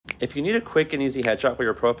If you need a quick and easy headshot for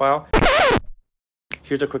your profile,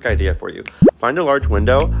 here's a quick idea for you. Find a large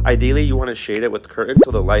window. Ideally, you want to shade it with curtains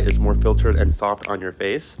so the light is more filtered and soft on your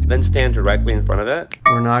face. Then stand directly in front of it.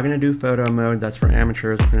 We're not going to do photo mode. That's for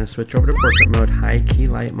amateurs. We're going to switch over to portrait mode, high key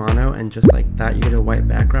light mono, and just like that, you get a white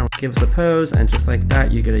background. Give us a pose, and just like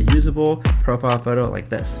that, you get a usable profile photo like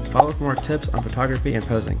this. Follow for more tips on photography and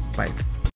posing. Bye.